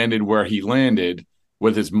he landed where he landed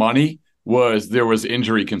with his money was there was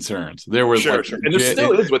injury concerns. There was sure. And there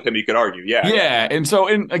still is with him, you could argue. Yeah. And so,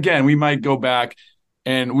 again, we might go back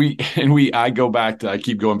I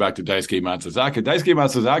keep going back to Daisuke Matsuzaka. Daisuke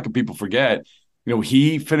Matsuzaka, people forget,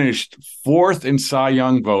 he finished 4th in Cy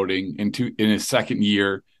Young voting in his second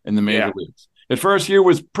year in the major leagues. His first year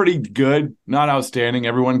was pretty good, not outstanding.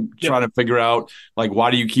 Everyone trying to figure out, like, why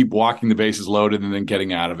do you keep walking the bases loaded and then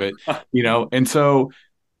getting out of it, And so,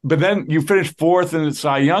 but then you finished 4th in the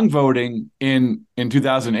Cy Young voting in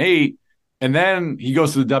 2008, and then he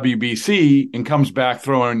goes to the WBC and comes back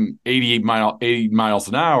throwing 80 miles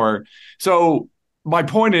an hour. So my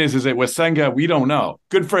point is that with Senga, we don't know.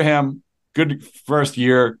 Good for him. Good first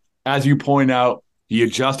year. As you point out, he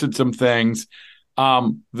adjusted some things.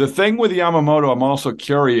 The thing with Yamamoto, I'm also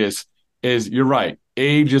curious, is you're right.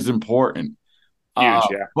 Age is important. Huge,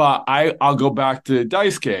 But I'll go back to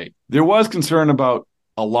Daisuke. There was concern about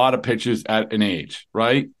a lot of pitches at an age,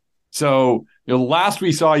 right? So, last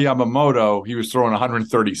we saw Yamamoto, he was throwing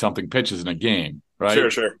 130 something pitches in a game,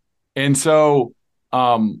 right? Sure. And so,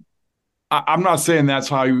 I'm not saying that's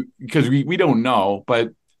how, because we don't know, but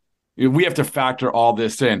we have to factor all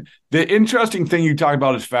this in. The interesting thing you talk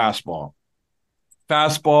about is fastball.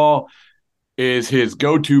 Fastball is his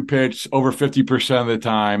go-to pitch over 50% of the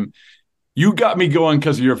time. You got me going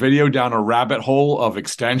because of your video down a rabbit hole of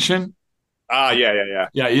extension. Yeah.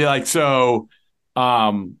 Yeah, so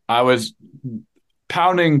I was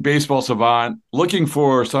pounding Baseball Savant looking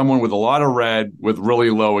for someone with a lot of red with really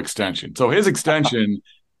low extension. So his extension,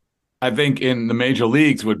 I think in the major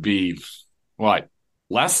leagues would be what?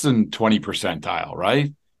 Less than 20 percentile,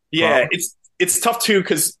 right? Yeah, it's tough too,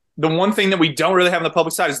 because the one thing that we don't really have on the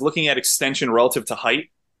public side is looking at extension relative to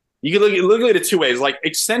height. You can look at it two ways. Like,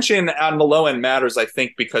 extension on the low end matters, I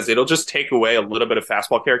think, because it'll just take away a little bit of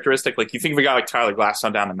fastball characteristic. Like, you think of a guy like Tyler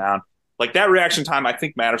Glasnow down the mound. Like, that reaction time, I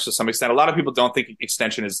think, matters to some extent. A lot of people don't think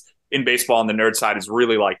extension is, in baseball on the nerd side, is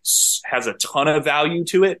really, like, has a ton of value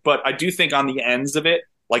to it. But I do think on the ends of it,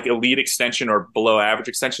 like elite extension or below average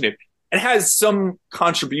extension, it has some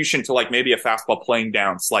contribution to, like, maybe a fastball playing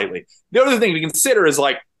down slightly. The other thing to consider is,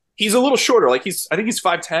 like, he's a little shorter. Like, I think he's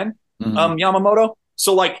 5'10", Yamamoto.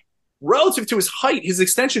 So, like, relative to his height, his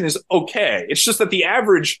extension is okay. It's just that the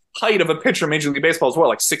average height of a pitcher in Major League Baseball is what,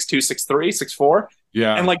 like 6'2", 6'3", 6'4"?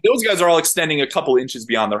 Yeah. And, like, those guys are all extending a couple inches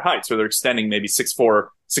beyond their height. So they're extending maybe 6'4",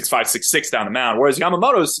 6'5", 6'6" down the mound. Whereas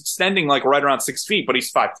Yamamoto is extending, like, right around 6 feet, but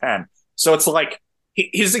he's 5'10". So it's like,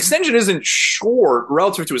 his extension isn't short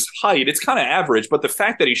relative to his height. It's kind of average, but the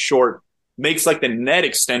fact that he's short makes, like, the net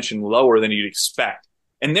extension lower than you'd expect.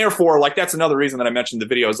 And therefore, like, that's another reason that I mentioned the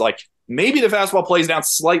video is, like, maybe the fastball plays down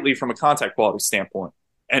slightly from a contact quality standpoint.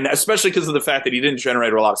 And especially because of the fact that he didn't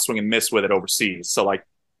generate a lot of swing and miss with it overseas. So, like,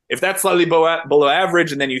 if that's slightly below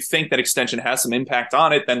average and then you think that extension has some impact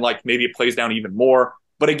on it, then, like, maybe it plays down even more.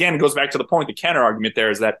 But again, it goes back to the point, the counter argument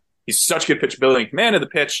there is that he's such good pitchability and command of the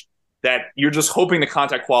pitch that you're just hoping the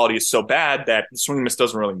contact quality is so bad that the swing and miss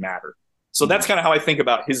doesn't really matter. So that's kind of how I think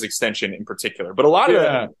about his extension in particular. But a lot of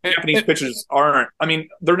the Japanese pitchers aren't. I mean,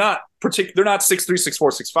 they're not 6'3",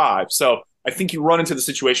 6'4", 6'5". So I think you run into the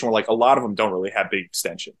situation where, like, a lot of them don't really have big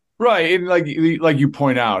extension. Right, and like you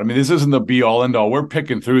point out, I mean, this isn't the be all end all. We're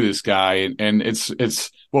picking through this guy, and it's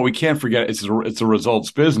well, we can't forget it's a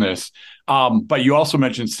results business. But you also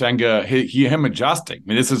mentioned Senga, him adjusting. I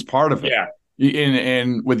mean, this is part of it. Yeah.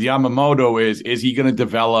 And with Yamamoto, is he going to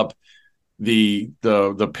develop the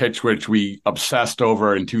pitch which we obsessed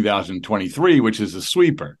over in 2023, which is a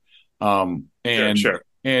sweeper? Sure.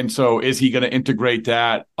 And so is he going to integrate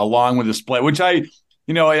that along with the split, which I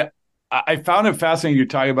found it fascinating you're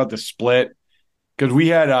talking about the split, because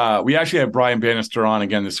we actually had Brian Bannister on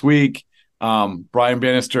again this week. Brian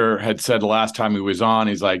Bannister had said the last time he was on,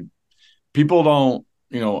 he's like, people don't,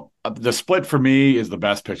 the split for me is the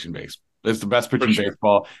best pitch in baseball. It's the best pitch in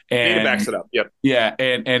baseball. And data backs it up. Yep. Yeah.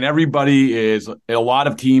 And everybody is, a lot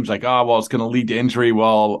of teams like, oh, well, it's going to lead to injury.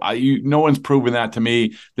 Well, no one's proven that to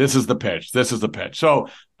me. This is the pitch. This is the pitch. So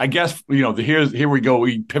I guess, here we go.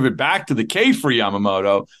 We pivot back to the case for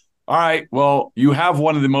Yamamoto. All right. Well, you have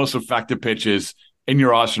one of the most effective pitches in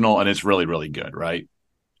your arsenal, and it's really, really good, right?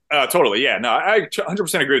 Totally. Yeah. No, I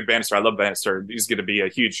 100% agree with Bannister. I love Bannister. He's going to be a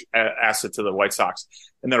huge asset to the White Sox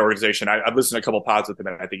in that organization. I've listened to a couple of pods with him,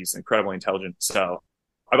 and I think he's incredibly intelligent. So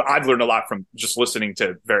I've learned a lot from just listening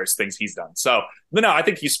to various things he's done. So, but no, I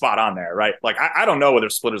think he's spot on there, right? Like, I don't know whether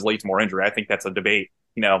splitters lead to more injury. I think that's a debate.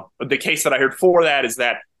 The case that I heard for that is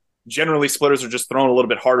that generally splitters are just thrown a little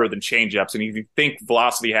bit harder than changeups. And if you think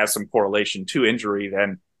velocity has some correlation to injury,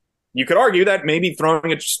 then you could argue that maybe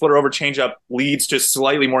throwing a splitter over changeup leads to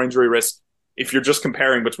slightly more injury risk if you're just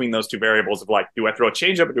comparing between those two variables of, like, do I throw a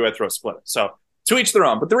changeup or do I throw a splitter? So to each their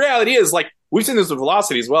own. But the reality is, like, we've seen this with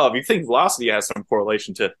velocity as well. If you think velocity has some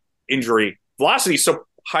correlation to injury, velocity is so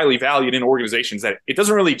highly valued in organizations that it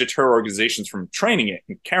doesn't really deter organizations from training it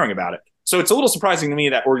and caring about it. So it's a little surprising to me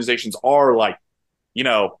that organizations are like,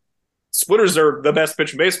 splitters are the best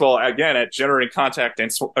pitch in baseball, again, at generating contact and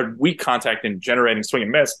weak contact and generating swing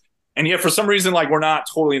and miss. And yet, for some reason, like, we're not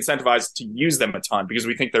totally incentivized to use them a ton because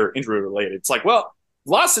we think they're injury related. It's like, well,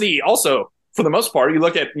 velocity also, for the most part, you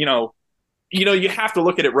look at, you have to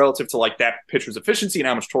look at it relative to, like, that pitcher's efficiency and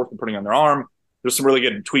how much torque they're putting on their arm. There's some really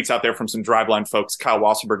good tweets out there from some driveline folks. Kyle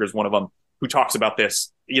Wasserberger is one of them who talks about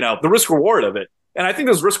this, the risk reward of it. And I think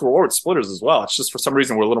there's risk reward splitters as well. It's just for some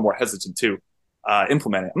reason we're a little more hesitant to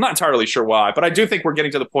implement it. I'm not entirely sure why, but I do think we're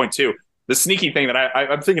getting to the point too. The sneaky thing that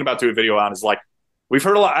I'm thinking about doing a video on is, like, we've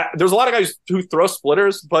heard a lot. There's a lot of guys who throw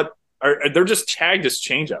splitters, but they're just tagged as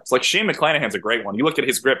changeups. Like, Shane McClanahan's a great one. You look at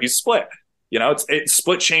his grip, he's split. It's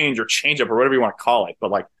split change or changeup or whatever you want to call it.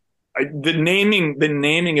 But like the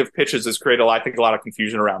naming of pitches has created, I think, a lot of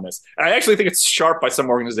confusion around this. And I actually think it's sharp by some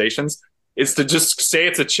organizations is to just say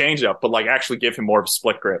it's a changeup, but like actually give him more of a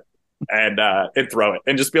split grip and throw it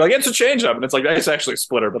and just be like, it's a changeup. And it's like, it's actually a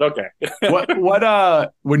splitter, but okay.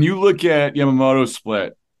 When you look at Yamamoto's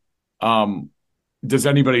split, does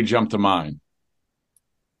anybody jump to mind?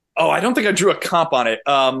 Oh, I don't think I drew a comp on it.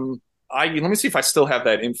 Let me see if I still have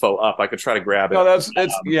that info up. I could try to grab it. No,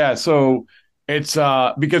 So it's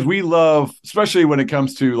because we love, especially when it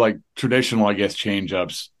comes to like traditional, I guess,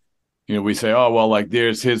 changeups. We say, oh well, like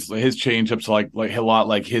there's his changeups like a lot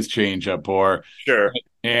like his changeup, or sure,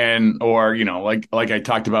 or like I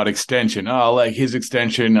talked about extension. Oh, like his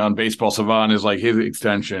extension on Baseball Savant is like his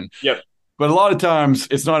extension. Yep. But a lot of times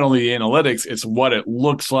it's not only the analytics, it's what it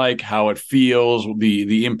looks like, how it feels,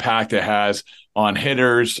 the impact it has on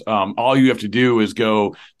hitters. All you have to do is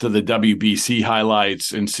go to the WBC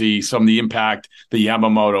highlights and see some of the impact that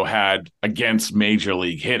Yamamoto had against major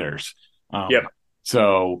league hitters. Yep.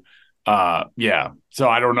 So, So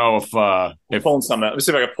I don't know if pulling some. Let me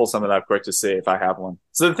see if I can pull some of that quick to see if I have one.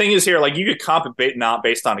 So the thing is here, like you could comp it not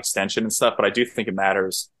based on extension and stuff, but I do think it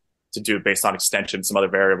matters to do it based on extension and some other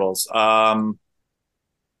variables. The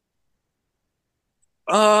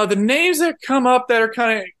names that come up that are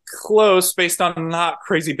kind of close based on not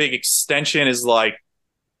crazy big extension is like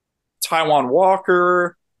Taijuan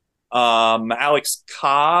Walker, Alex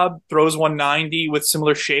Cobb throws 190 with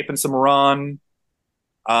similar shape and some run.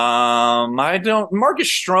 Marcus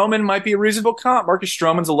Stroman might be a reasonable comp. Marcus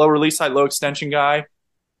Stroman's a low release height, low extension guy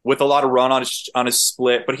with a lot of run on his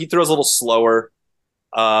split, but he throws a little slower.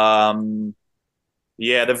 The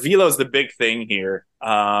velo's the big thing here.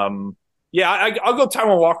 I'll go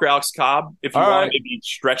Taijuan Walker, Alex Cobb if you want to maybe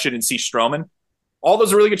stretch it and see Stroman. All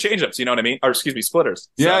those are really good changeups, you know what I mean? Or excuse me, splitters.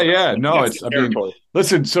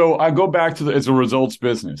 Listen, so I go back to it's a results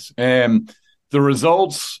business. And the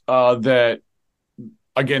results that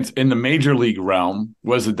against in the major league realm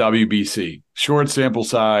was the WBC. Short sample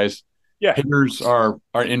size. Yeah. Hitters are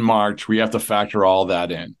in March. We have to factor all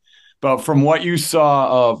that in. But from what you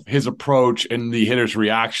saw of his approach and the hitters'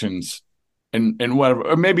 reactions and whatever,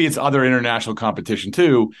 or maybe it's other international competition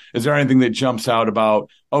too, is there anything that jumps out about,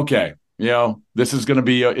 okay, this is going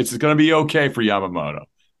to be okay for Yamamoto?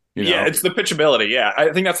 Yeah, it's the pitchability. Yeah,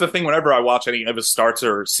 I think that's the thing. Whenever I watch any of his starts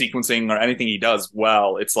or sequencing or anything he does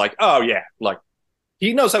well, it's like, oh yeah, like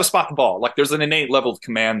he knows how to spot the ball. Like there's an innate level of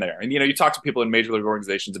command there. And you talk to people in major league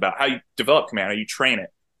organizations about how you develop command, how you train it.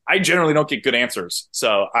 I generally don't get good answers,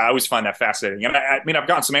 so I always find that fascinating. And I mean, I've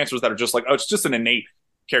gotten some answers that are just like, oh, it's just an innate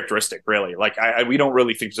characteristic, really. Like we don't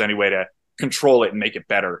really think there's any way to control it and make it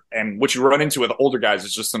better. And what you run into with older guys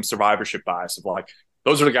is just some survivorship bias of like,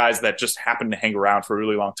 those are the guys that just happen to hang around for a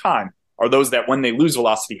really long time, are those that when they lose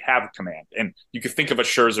velocity have command. And you could think of a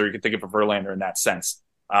Scherzer, you could think of a Verlander in that sense.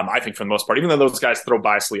 I think for the most part, even though those guys throw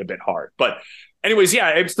biasly a bit hard. But anyways,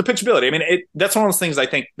 yeah, it's the pitchability. I mean, that's one of those things I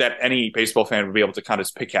think that any baseball fan would be able to kind of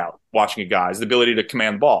pick out watching a guy is the ability to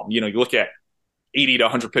command the ball. You look at 80 to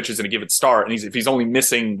 100 pitches in a given start, and if he's only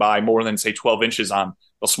missing by more than, say, 12 inches on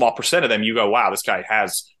a small percent of them, you go, wow, this guy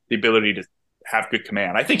has the ability to have good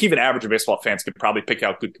command. I think even average baseball fans could probably pick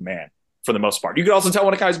out good command for the most part. You could also tell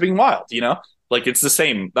when a guy's being wild, Like, it's the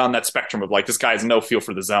same on that spectrum of, like, this guy has no feel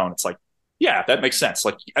for the zone. It's like, yeah, that makes sense.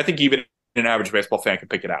 Like, I think even an average baseball fan can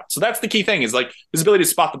pick it out. So that's the key thing is, like, his ability to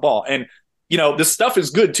spot the ball. And, this stuff is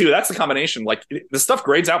good, too. That's the combination. Like, the stuff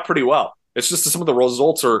grades out pretty well. It's just that some of the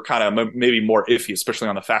results are kind of maybe more iffy, especially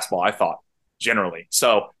on the fastball, I thought, generally.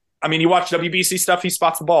 So, I mean, you watch WBC stuff, he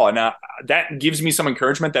spots the ball. And that gives me some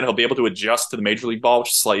encouragement that he'll be able to adjust to the major league ball, which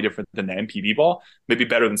is slightly different than the MPB ball. Maybe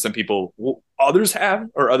better than some people, others have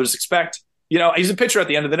or others expect. He's a pitcher at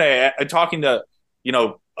the end of the day. Talking to,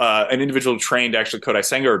 an individual trained actually Kodai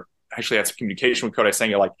Senga, actually had some communication with Kodai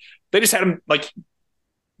Senga. Like, they just had him, like,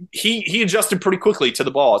 he adjusted pretty quickly to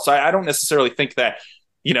the ball. So I don't necessarily think that,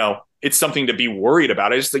 it's something to be worried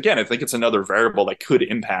about. I think it's another variable that could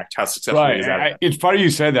impact how successful he is at it. It's funny you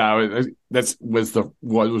said that. That was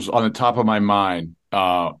what was on the top of my mind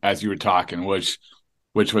as you were talking, which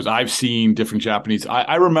was I've seen different Japanese.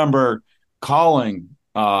 I remember calling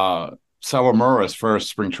Sawamura's first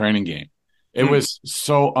spring training game. It was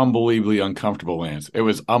so unbelievably uncomfortable, Lance. It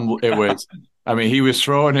was. I mean, he was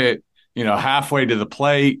throwing it, halfway to the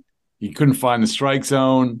plate. He couldn't find the strike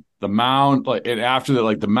zone. the mound, and after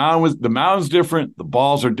that, the mound's different, the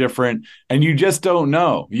balls are different, and you just don't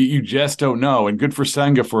know. You just don't know. And good for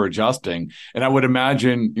Senga for adjusting. And I would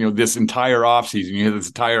imagine, this entire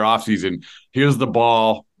offseason, here's the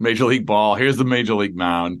ball, major league ball, here's the major league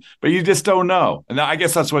mound, but you just don't know. And I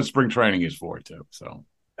guess that's what spring training is for too. So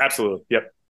absolutely. Yep.